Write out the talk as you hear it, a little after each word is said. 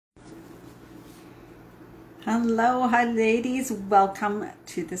Hello, hi ladies. Welcome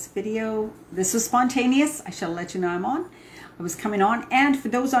to this video. This was spontaneous. I shall let you know I'm on. I was coming on. And for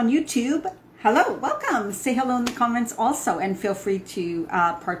those on YouTube, hello, welcome. Say hello in the comments also, and feel free to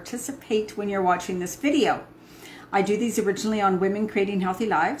participate when you're watching this video. I do these originally on Women Creating Healthy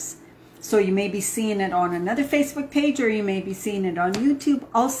Lives. So you may be seeing it on another Facebook page, or you may be seeing it on YouTube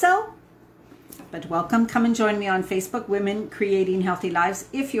also. But welcome, come and join me on Facebook, Women Creating Healthy Lives,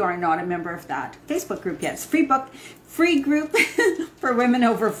 if you are not a member of that Facebook group yet. It's free group for women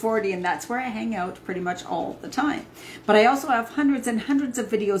over 40, and that's where I hang out pretty much all the time. But I also have hundreds and hundreds of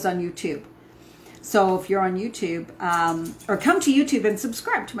videos on YouTube. So if you're on YouTube, or come to YouTube and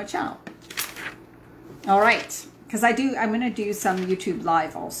subscribe to my channel. All right, because I'm going to do some YouTube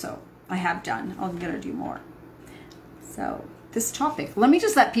live also. I have done. I'm going to do more. So this topic, let me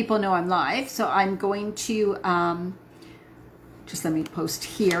just let people know I'm live. So I'm going to just let me post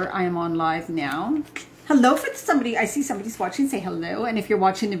here. I am on live now. Hello for somebody. I see somebody's watching. Say hello. And if you're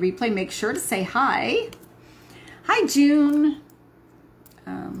watching the replay, make sure to say hi. Hi, June.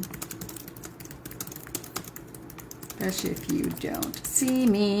 Especially if you don't see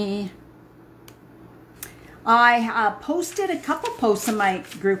me. I posted a couple posts in my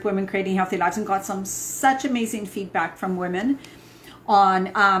group, Women Creating Healthy Lives, and got such amazing feedback from women on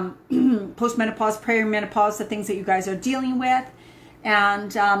postmenopause, perimenopause, the things that you guys are dealing with.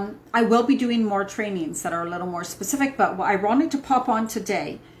 And I will be doing more trainings that are a little more specific, but I wanted to pop on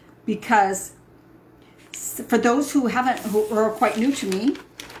today because for those who are quite new to me,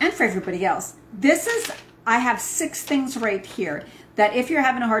 and for everybody else, I have 6 things right here that if you're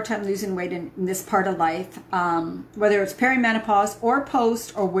having a hard time losing weight in this part of life, whether it's perimenopause or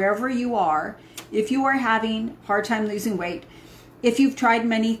post or wherever you are, if you are having a hard time losing weight, if you've tried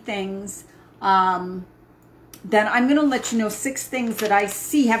many things, then I'm going to let you know 6 things that I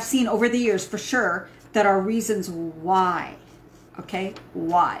have seen over the years for sure that are reasons why. Okay?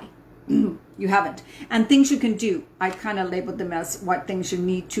 Why? You haven't. And things you can do. I kind of labeled them as what things you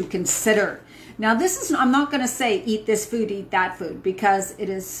need to consider. Now I'm not going to say eat this food, eat that food, because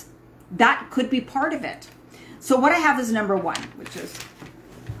that could be part of it. So what I have is number 1, which is,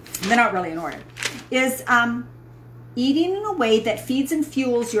 they're not really in order, is eating in a way that feeds and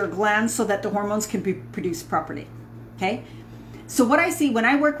fuels your glands so that the hormones can be produced properly. Okay? So what I see when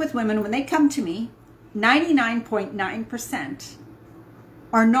I work with women, when they come to me, 99.9%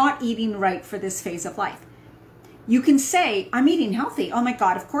 are not eating right for this phase of life. You can say, I'm eating healthy. Oh my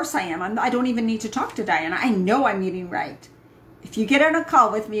God, of course I am. I don't even need to talk to Diana. I know I'm eating right. If you get on a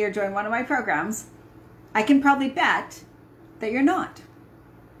call with me or join one of my programs, I can probably bet that you're not,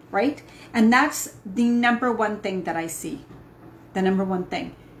 right? And that's the number 1 thing that I see. The number 1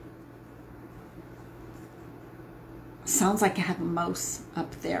 thing. Sounds like I have a mouse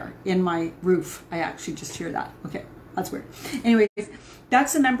up there in my roof. I actually just hear that. Okay, that's weird. Anyways,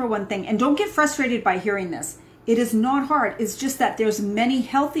 that's the number 1 thing. And don't get frustrated by hearing this. It is not hard. It's just that there's many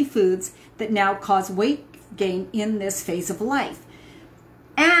healthy foods that now cause weight gain in this phase of life.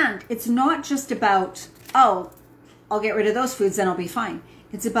 And it's not just about, oh, I'll get rid of those foods and I'll be fine.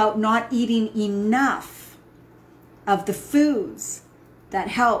 It's about not eating enough of the foods that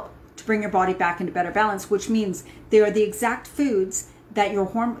help to bring your body back into better balance, which means they are the exact foods that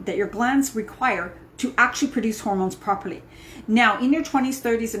your glands require to actually produce hormones properly. Now, in your 20s,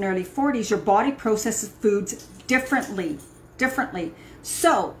 30s, and early 40s, your body processes foods differently.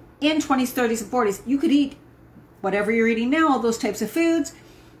 So in 20s, 30s, and 40s, you could eat whatever you're eating now, all those types of foods,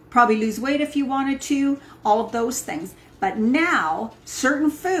 probably lose weight if you wanted to, all of those things. But now, certain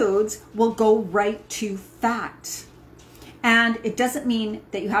foods will go right to fat. And it doesn't mean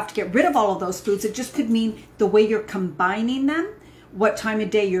that you have to get rid of all of those foods. It just could mean the way you're combining them, what time of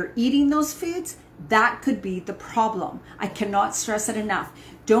day you're eating those foods. That could be the problem. I cannot stress it enough.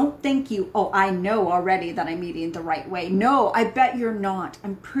 Don't think I know already that I'm eating the right way. No, I bet you're not.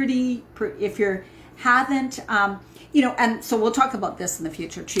 I'm if you haven't, and so we'll talk about this in the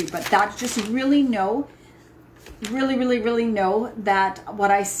future too, but that just really know that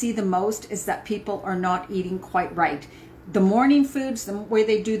what I see the most is that people are not eating quite right. The morning foods, the way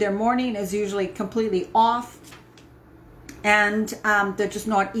they do their morning is usually completely off. And they're just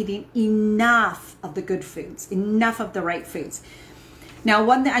not eating enough of the good foods, enough of the right foods. Now,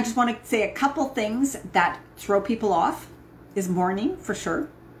 one thing I just want to say, a couple things that throw people off is morning, for sure.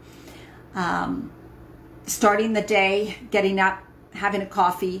 Starting the day, getting up, having a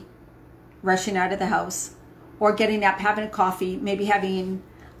coffee, rushing out of the house, or getting up, having a coffee, maybe having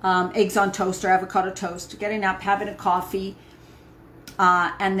eggs on toast or avocado toast, getting up, having a coffee,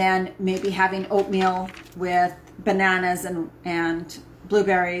 and then maybe having oatmeal with bananas and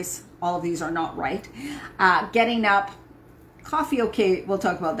blueberries, all of these are not right. Getting up, coffee, okay, we'll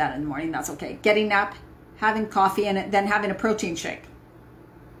talk about that in the morning, that's okay. Getting up, having coffee, and then having a protein shake.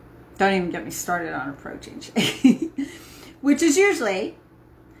 Don't even get me started on a protein shake. Which is usually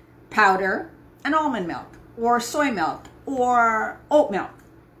powder and almond milk, or soy milk, or oat milk,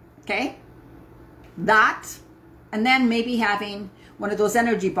 okay? That, and then maybe having one of those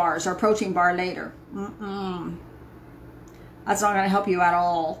energy bars or protein bar later. That's not going to help you at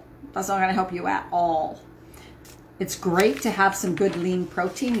all. That's not going to help you at all. It's great to have some good lean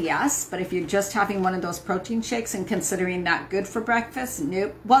protein, yes, but if you're just having one of those protein shakes and considering that good for breakfast,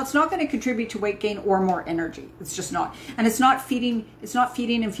 nope. Well, it's not going to contribute to weight gain or more energy. It's just not. And it's not feeding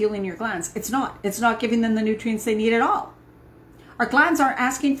and fueling your glands. It's not giving them the nutrients they need at all. Our glands aren't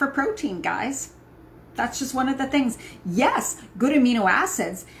asking for protein, guys. That's just one of the things. Yes, good amino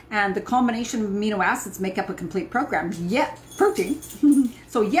acids and the combination of amino acids make up a complete program. Yeah, protein.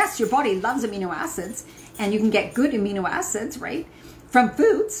 So yes, your body loves amino acids, and you can get good amino acids, right, from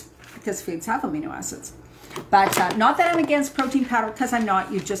foods, because foods have amino acids. But not that I'm against protein powder, because I'm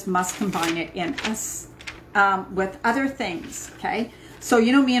not. You just must combine it in with other things, okay? So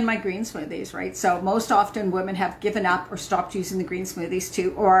you know me and my green smoothies, right? So most often women have given up or stopped using the green smoothies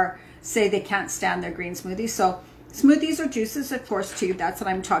too, or say they can't stand their green smoothies. So smoothies or juices, of course, too. That's what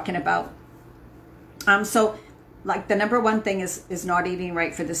I'm talking about. So like the number one thing is not eating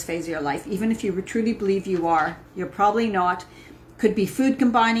right for this phase of your life. Even if you truly believe you are, you're probably not. Could be food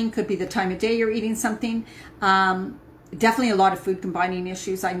combining, could be the time of day you're eating something. Definitely a lot of food combining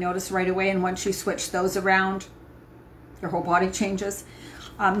issues I noticed right away. And once you switch those around, your whole body changes.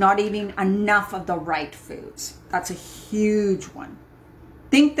 Not eating enough of the right foods. That's a huge one.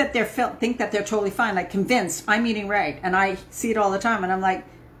 Think that they're totally fine, like convinced I'm eating right. And I see it all the time and I'm like,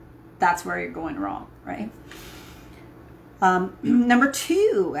 that's where you're going wrong, right? Number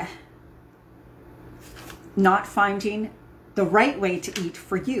two, not finding the right way to eat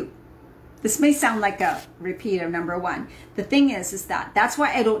for you. This may sound like a repeat of number one. The thing is that's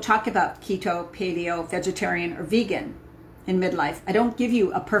why I don't talk about keto, paleo, vegetarian, or vegan in midlife. I don't give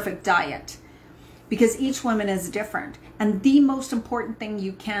you a perfect diet because each woman is different. And the most important thing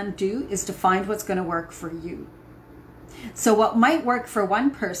you can do is to find what's going to work for you. So what might work for one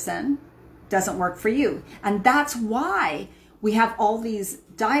person doesn't work for you. And that's why we have all these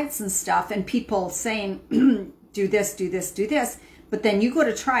diets and stuff and people saying, do this, do this, do this. But then you go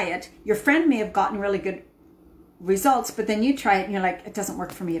to try it. Your friend may have gotten really good results, but then you try it and you're like, it doesn't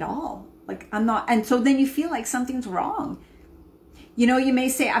work for me at all. Like I'm not. And so then you feel like something's wrong. You know, you may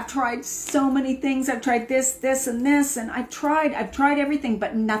say, I've tried so many things. I've tried this, this, and this, and I've tried everything,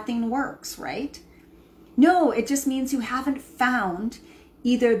 but nothing works, right? No, it just means you haven't found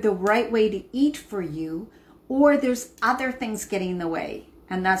either the right way to eat for you, or there's other things getting in the way.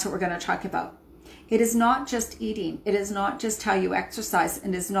 And that's what we're going to talk about. It is not just eating. It is not just how you exercise.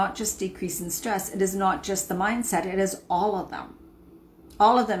 It is not just decreasing stress. It is not just the mindset. It is all of them.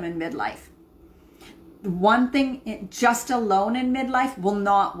 All of them in midlife. One thing just alone in midlife will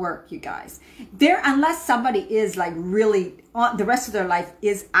not work, you guys. Unless somebody is like really, the rest of their life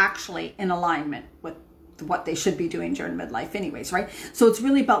is actually in alignment with what they should be doing during midlife anyways, right? So it's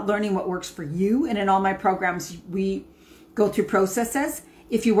really about learning what works for you. And in all my programs, we go through processes.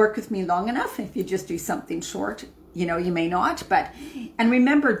 If you work with me long enough, if you just do something short, you know, you may not. And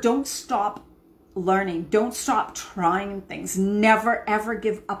remember, don't stop learning. Don't stop trying things. Never, ever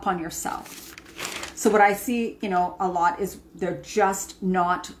give up on yourself. So what I see, you know, a lot is they're just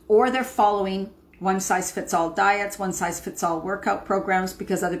not, or they're following one size fits all diets, one size fits all workout programs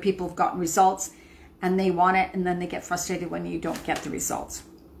because other people have gotten results and they want it, and then they get frustrated when you don't get the results.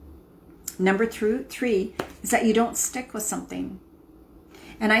 Number three is that you don't stick with something.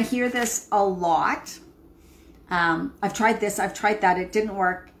 And I hear this a lot. I've tried this, I've tried that, it didn't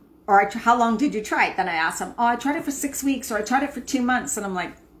work. Or how long did you try it? Then I ask them, oh, I tried it for 6 weeks, or I tried it for 2 months. And I'm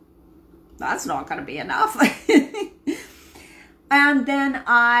like, that's not going to be enough. And then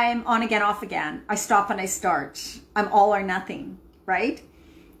I'm on again, off again. I stop and I start. I'm all or nothing, right?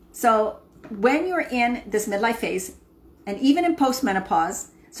 So when you're in this midlife phase, and even in postmenopause,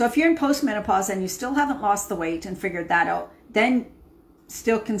 so if you're in postmenopause and you still haven't lost the weight and figured that out, then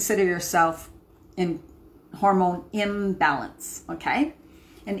still consider yourself in hormone imbalance, okay?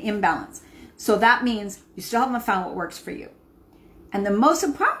 An imbalance. So that means you still haven't found what works for you. And the most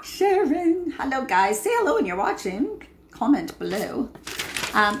important, Sharon, hello guys, say hello when you're watching, comment below.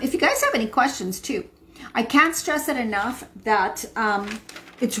 If you guys have any questions too, I can't stress it enough that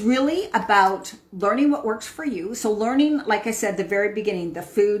it's really about learning what works for you. So learning, like I said, the very beginning, the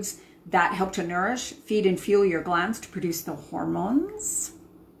foods, that help to nourish, feed, and fuel your glands to produce the hormones.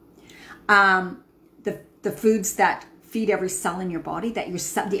 The foods that feed every cell in your body, that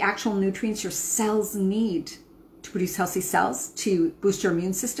the actual nutrients your cells need to produce healthy cells, to boost your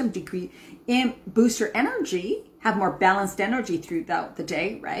immune system, boost your energy, have more balanced energy throughout the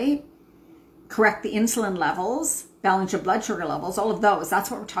day, right? Correct the insulin levels, balance your blood sugar levels, all of those. That's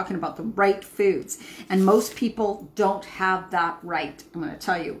what we're talking about, the right foods. And most people don't have that right. I'm going to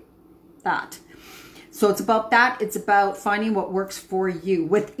tell you that. So it's about that. It's about finding what works for you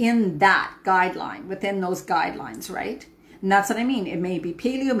within that guideline, within those guidelines, right? And that's what I mean. It may be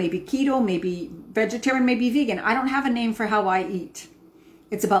paleo, maybe keto, maybe vegetarian, maybe vegan. I don't have a name for how I eat.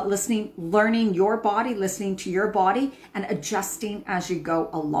 It's about listening, learning your body, listening to your body, and adjusting as you go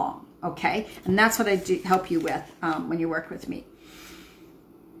along, okay? And that's what I do help you with when you work with me.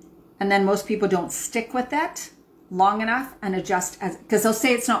 And then most people don't stick with it long enough and adjust, because they'll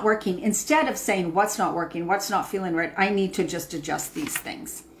say it's not working. Instead of saying what's not working, what's not feeling right, I need to just adjust these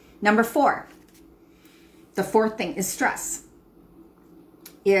things. Number 4, the fourth thing is stress.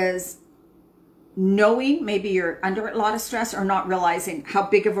 Is knowing maybe you're under a lot of stress or not realizing how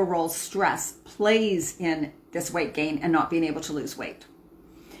big of a role stress plays in this weight gain and not being able to lose weight.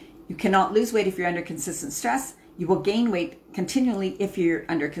 You cannot lose weight if you're under consistent stress. You will gain weight continually if you're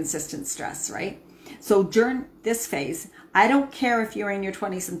under consistent stress, right? So during this phase, I don't care if you're in your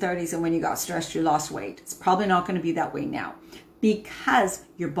 20s and 30s and when you got stressed, you lost weight. It's probably not going to be that way now because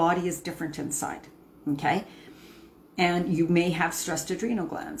your body is different inside, okay? And you may have stressed adrenal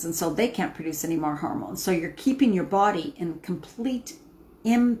glands, and so they can't produce any more hormones. So you're keeping your body in complete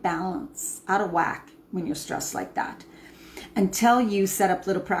imbalance, out of whack when you're stressed like that. Until you set up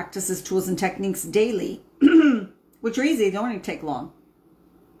little practices, tools, and techniques daily, which are easy, they don't even take long,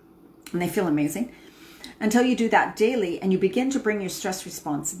 and they feel amazing. Until you do that daily and you begin to bring your stress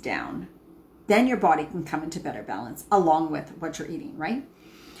response down, then your body can come into better balance along with what you're eating, right?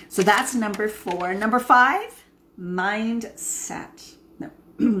 So that's number 4. Number 5, mindset. No,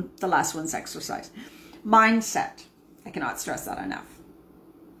 the last one's exercise. Mindset. I cannot stress that enough.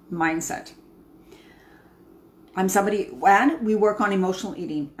 Mindset. I'm somebody, and we work on emotional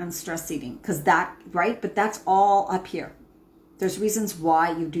eating and stress eating, because that, right? But that's all up here. There's reasons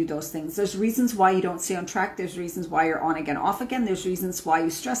why you do those things. There's reasons why you don't stay on track. There's reasons why you're on again, off again. There's reasons why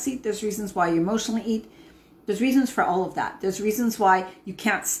you stress eat. There's reasons why you emotionally eat. There's reasons for all of that. There's reasons why you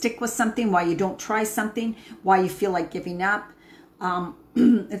can't stick with something, why you don't try something, why you feel like giving up.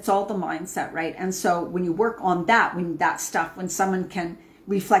 It's all the mindset, right? And so when you work on that, when someone can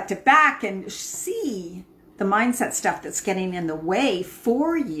reflect it back and see the mindset stuff that's getting in the way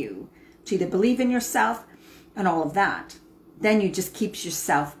for you to either believe in yourself and all of that, then you just keep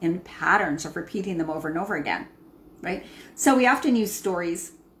yourself in patterns of repeating them over and over again, right? So we often use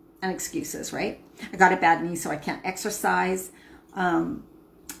stories and excuses, right? I got a bad knee, so I can't exercise.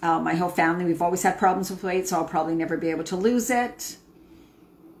 My whole family, we've always had problems with weight, so I'll probably never be able to lose it.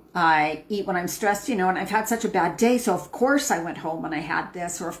 I eat when I'm stressed, and I've had such a bad day, so of course I went home and I had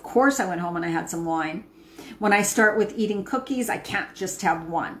this, or of course I went home and I had some wine. When I start with eating cookies, I can't just have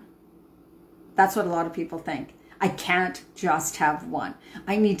one. That's what a lot of people think. I can't just have one.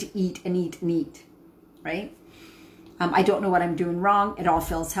 I need to eat and eat and eat, right? I don't know what I'm doing wrong. It all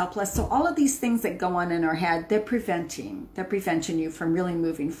feels helpless. So all of these things that go on in our head, they're preventing you from really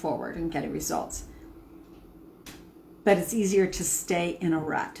moving forward and getting results. But it's easier to stay in a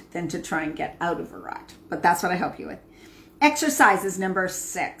rut than to try and get out of a rut. But that's what I help you with. Exercise is number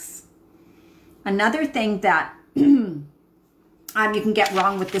 6. Another thing that you can get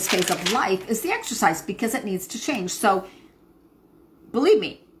wrong with this phase of life is the exercise, because it needs to change. So believe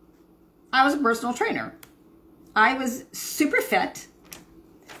me, I was a personal trainer. I was super fit,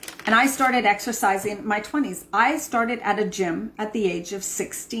 and I started exercising in my 20s. I started at a gym at the age of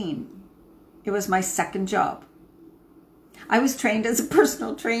 16. It was my second job. I was trained as a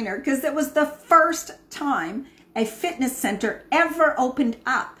personal trainer because it was the first time a fitness center ever opened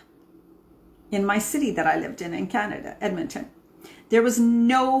up in my city that I lived in Canada, Edmonton. There was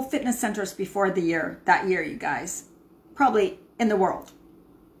no fitness centers before that year, you guys, probably in the world.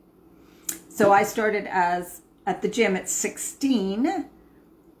 So I started at the gym at 16,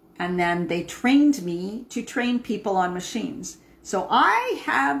 and then they trained me to train people on machines. So I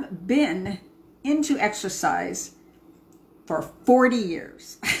have been into exercise for 40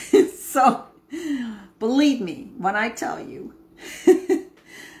 years. So believe me when I tell you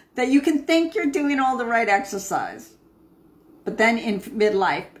that you can think you're doing all the right exercise, but then in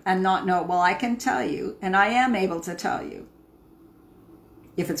midlife and not know, well, I can tell you, and I am able to tell you,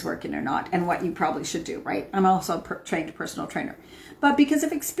 if it's working or not, and what you probably should do, right? I'm also a trained personal trainer. But because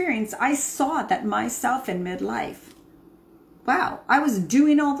of experience, I saw that myself in midlife, wow, I was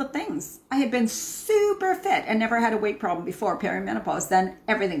doing all the things. I had been super fit and never had a weight problem before perimenopause. Then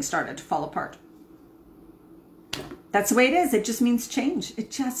everything started to fall apart. That's the way it is. It just means change.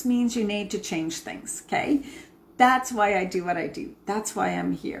 It just means you need to change things, okay? That's why I do what I do. That's why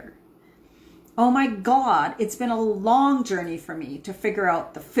I'm here. Oh my God, it's been a long journey for me to figure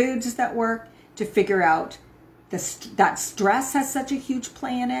out the foods that work, to figure out that stress has such a huge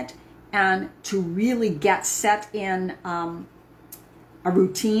play in it, and to really get set in a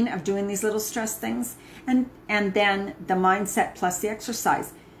routine of doing these little stress things, and then the mindset plus the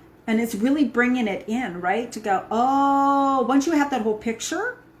exercise. And it's really bringing it in, right? To go, oh, once you have that whole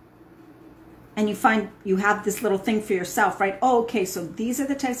picture, and you find you have this little thing for yourself, right? Oh, okay, so these are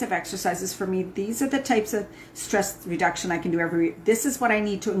the types of exercises for me. These are the types of stress reduction I can do every week. This is what I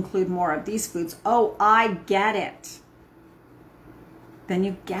need to include more of, these foods. Oh, I get it. Then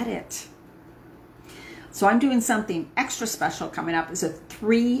you get it. So I'm doing something extra special coming up. It's a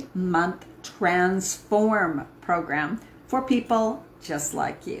 3-month transform program for people just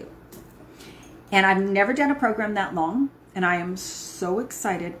like you. And I've never done a program that long. And I am so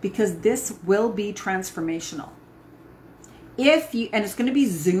excited because this will be transformational. And it's going to be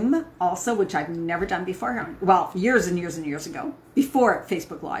Zoom also, which I've never done before. Well, years and years and years ago, before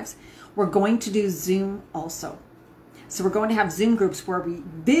Facebook Lives. We're going to do Zoom also. So we're going to have Zoom groups where we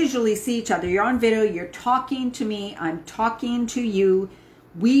visually see each other. You're on video, you're talking to me, I'm talking to you.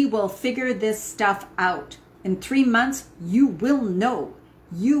 We will figure this stuff out. In 3 months, you will know.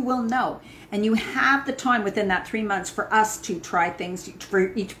 You will know. And you have the time within that 3 months for us to try things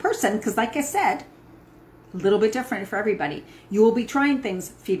for each person. Because like I said, a little bit different for everybody. You will be trying things,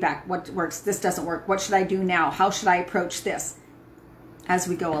 feedback, what works, this doesn't work. What should I do now? How should I approach this as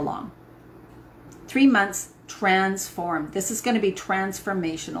we go along? 3 months, transform. This is going to be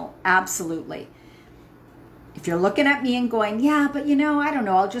transformational. Absolutely. If you're looking at me and going, yeah, but you know, I don't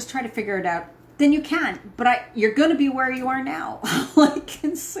know, I'll just try to figure it out. Then you can, but you're going to be where you are now. All I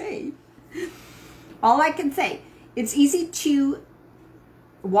can say. It's easy to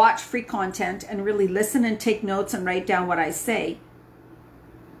watch free content and really listen and take notes and write down what I say.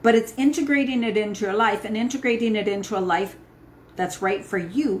 But it's integrating it into your life and integrating it into a life that's right for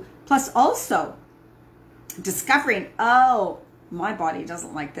you. Plus also discovering, oh, my body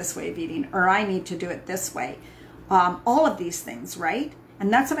doesn't like this way of eating, or I need to do it this way. All of these things, right?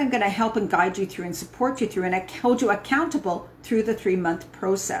 And that's what I'm going to help and guide you through and support you through and hold you accountable through the 3-month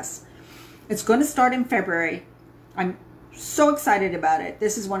process. It's going to start in February. I'm so excited about it.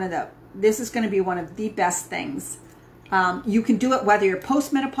 This is going to be one of the best things. You can do it whether you're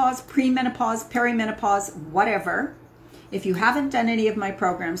postmenopause, premenopause, perimenopause, whatever. If you haven't done any of my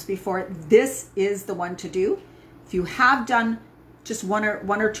programs before, this is the one to do. If you have done just one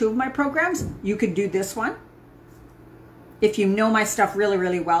or two of my programs, you could do this one. If you know my stuff really,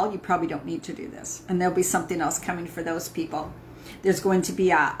 really well, you probably don't need to do this. And there'll be something else coming for those people. There's going to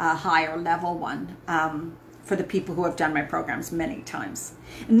be a higher level one for the people who have done my programs many times.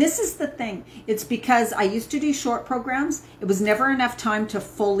 And this is the thing. It's because I used to do short programs. It was never enough time to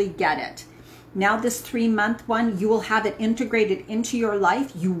fully get it. Now this 3-month one, you will have it integrated into your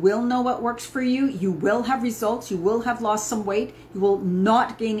life. You will know what works for you. You will have results. You will have lost some weight. You will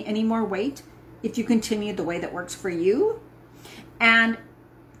not gain any more weight if you continue the way that works for you. And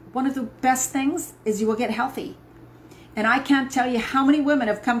one of the best things is you will get healthy. And I can't tell you how many women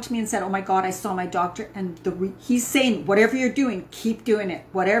have come to me and said, oh my God, I saw my doctor. And he's saying, whatever you're doing, keep doing it.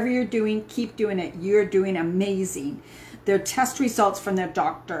 Whatever you're doing, keep doing it. You're doing amazing. Their test results from their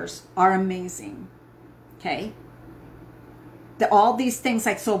doctors are amazing. Okay? All these things,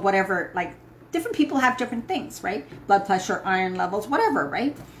 like, so whatever, like, different people have different things, right? Blood pressure, iron levels, whatever,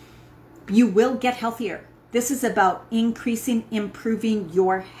 right? You will get healthier. This is about increasing, improving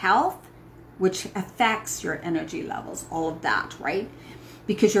your health, which affects your energy levels, all of that, right?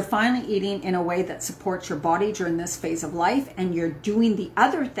 Because you're finally eating in a way that supports your body during this phase of life, and you're doing the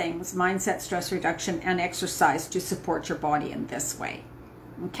other things, mindset, stress reduction, and exercise to support your body in this way,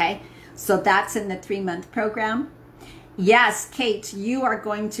 okay? So that's in the 3-month program. Yes, Kate, you are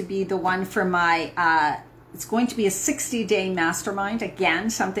going to be the one for my, it's going to be a 60-day mastermind, again,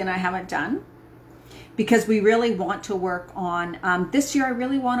 something I haven't done. Because we really want to work on, this year I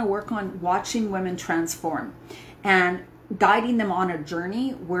really want to work on watching women transform and guiding them on a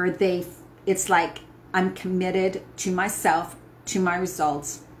journey where it's like, I'm committed to myself, to my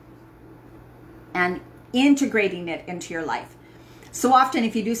results, and integrating it into your life. So often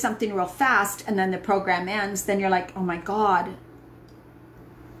if you do something real fast and then the program ends, then you're like, oh my God,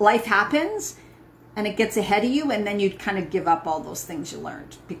 life happens and it gets ahead of you, and then you kind of give up all those things you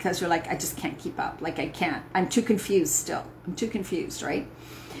learned because you're like, I just can't keep up. Like, I can't. I'm too confused still. I'm too confused, right?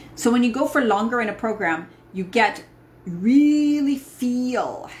 So when you go for longer in a program, you really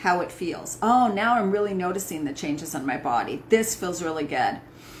feel how it feels. Oh, now I'm really noticing the changes in my body. This feels really good.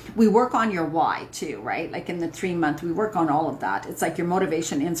 We work on your why too, right? Like in the 3-month, we work on all of that. It's like your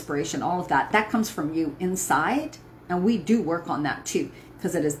motivation, inspiration, all of that. That comes from you inside. And we do work on that too,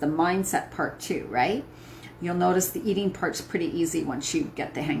 because it is the mindset part too, right? You'll notice the eating part's pretty easy once you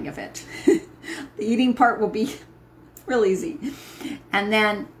get the hang of it. The eating part will be real easy. And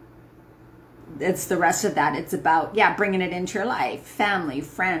then it's the rest of that. It's about, yeah, bringing it into your life, family,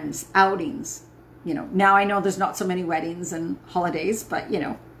 friends, outings. You know, now I know there's not so many weddings and holidays, but you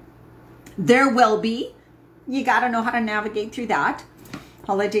know, there will be. You got to know how to navigate through that.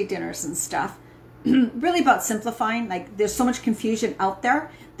 Holiday dinners and stuff. Really about simplifying. Like, there's so much confusion out there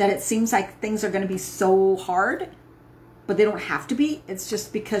that it seems like things are going to be so hard, but they don't have to be. It's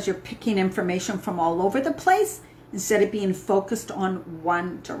just because you're picking information from all over the place instead of being focused on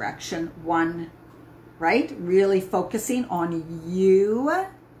one direction, right? Really focusing on you,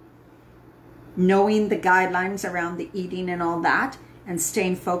 knowing the guidelines around the eating and all that, and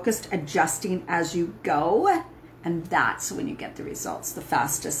staying focused, adjusting as you go. And that's when you get the results, the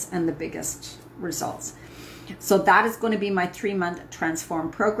fastest and the biggest results. So that is going to be my 3-month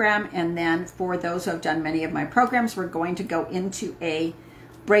transform program. And then for those who have done many of my programs, we're going to go into a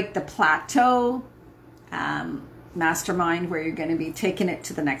break the plateau mastermind, where you're going to be taking it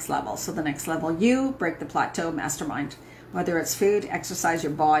to the next level. So the next level, you break the plateau mastermind, whether it's food, exercise,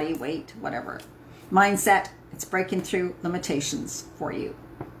 your body, weight, whatever. Mindset, it's breaking through limitations for you.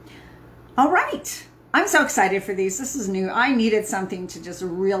 All right. I'm so excited for these. This is new. I needed something to just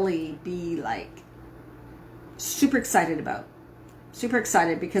really be like super excited about. Super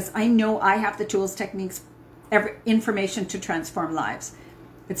excited because I know I have the tools, techniques, information to transform lives.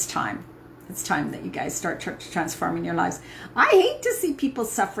 It's time. It's time that you guys start transforming your lives. I hate to see people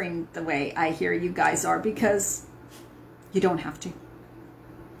suffering the way I hear you guys are, because you don't have to.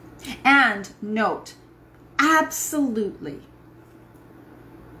 And note, absolutely,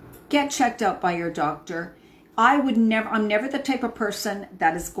 get checked out by your doctor. I'm never the type of person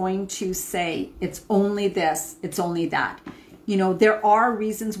that is going to say it's only this, it's only that. You know, there are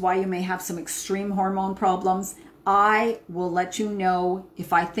reasons why you may have some extreme hormone problems. I will let you know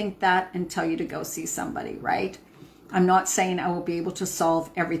if I think that and tell you to go see somebody, right? I'm not saying I will be able to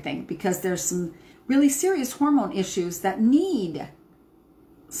solve everything, because there's some really serious hormone issues that need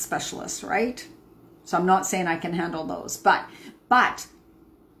specialists, right? So I'm not saying I can handle those, but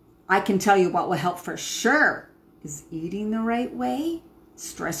I can tell you what will help for sure is eating the right way,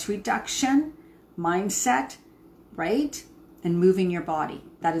 stress reduction, mindset, right? And moving your body.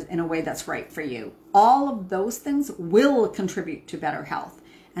 That is in a way that's right for you. All of those things will contribute to better health.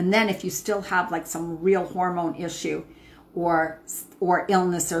 And then if you still have like some real hormone issue or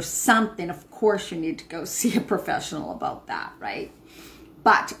illness or something, of course you need to go see a professional about that, right?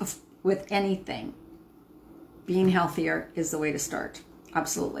 But with anything, being healthier is the way to start.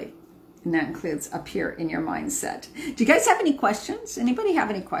 Absolutely. And that includes up here in your mindset. Do you guys have any questions? Anybody have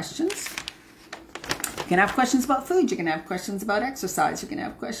any questions? You can have questions about food. You can have questions about exercise. You can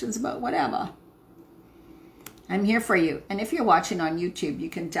have questions about whatever. I'm here for you. And if you're watching on YouTube, you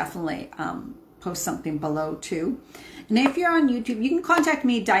can definitely post something below too. And if you're on YouTube, you can contact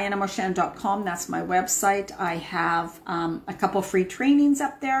me, dianamarchand.com. That's my website. I have a couple free trainings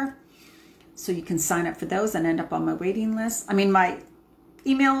up there. So you can sign up for those and end up on my waiting list. I mean, my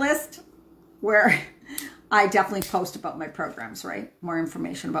email list, where I definitely post about my programs, right? More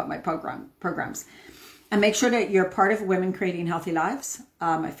information about my programs. And make sure that you're part of Women Creating Healthy Lives,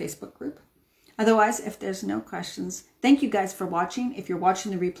 my Facebook group. Otherwise, if there's no questions, thank you guys for watching. If you're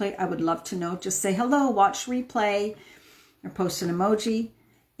watching the replay, I would love to know. Just say hello, watch replay, or post an emoji.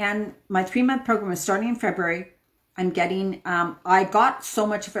 And my 3-month program is starting in February. I'm getting, I got so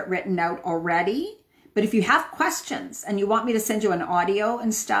much of it written out already. But if you have questions and you want me to send you an audio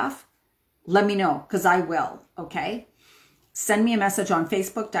and stuff, let me know, because I will, okay? Send me a message on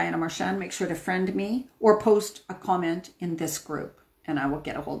Facebook, Diana Marchand. Make sure to friend me or post a comment in this group and I will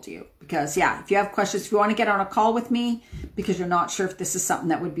get a hold of you. Because yeah, if you have questions, if you want to get on a call with me because you're not sure if this is something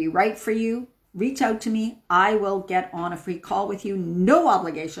that would be right for you, reach out to me. I will get on a free call with you. No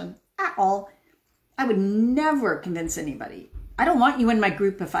obligation at all. I would never convince anybody. I don't want you in my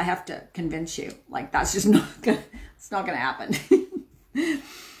group if I have to convince you. Like, that's just not gonna, it's not gonna happen.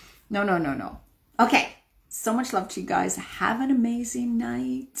 No. Okay. So much love to you guys. Have an amazing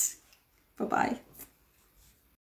night. Bye-bye.